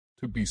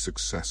To be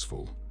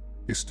successful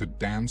is to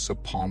dance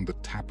upon the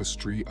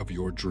tapestry of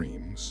your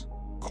dreams,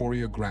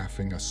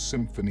 choreographing a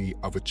symphony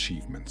of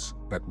achievements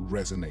that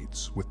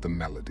resonates with the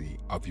melody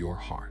of your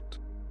heart.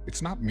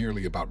 It's not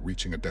merely about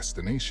reaching a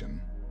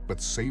destination,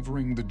 but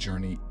savoring the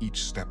journey,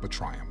 each step a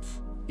triumph,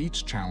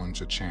 each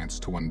challenge a chance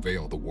to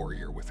unveil the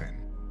warrior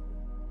within.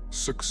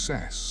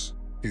 Success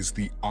is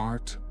the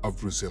art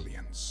of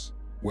resilience,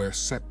 where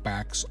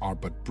setbacks are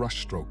but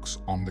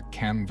brushstrokes on the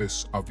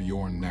canvas of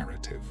your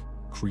narrative,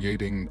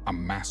 creating a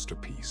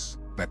masterpiece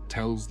that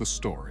tells the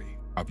story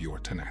of your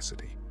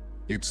tenacity.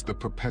 It's the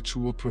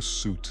perpetual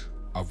pursuit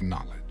of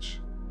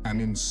knowledge, an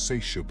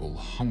insatiable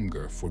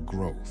hunger for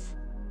growth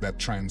that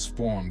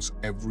transforms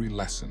every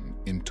lesson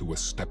into a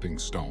stepping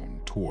stone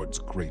towards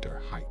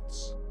greater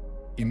heights.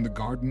 In the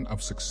garden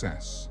of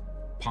success,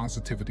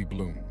 positivity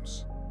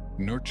blooms,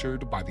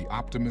 nurtured by the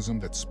optimism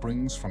that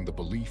springs from the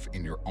belief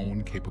in your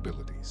own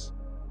capabilities.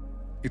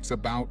 It's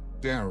about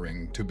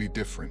daring to be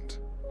different,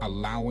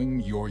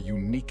 allowing your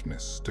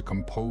uniqueness to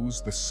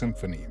compose the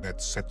symphony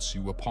that sets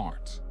you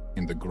apart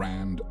in the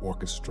grand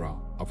orchestra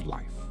of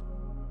life.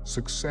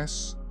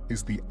 Success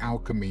is the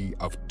alchemy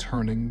of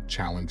turning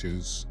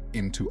challenges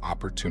into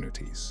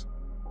opportunities,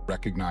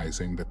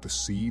 recognizing that the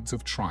seeds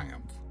of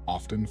triumph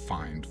often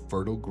find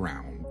fertile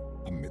ground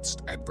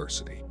amidst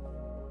adversity.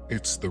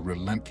 It's the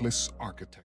relentless architect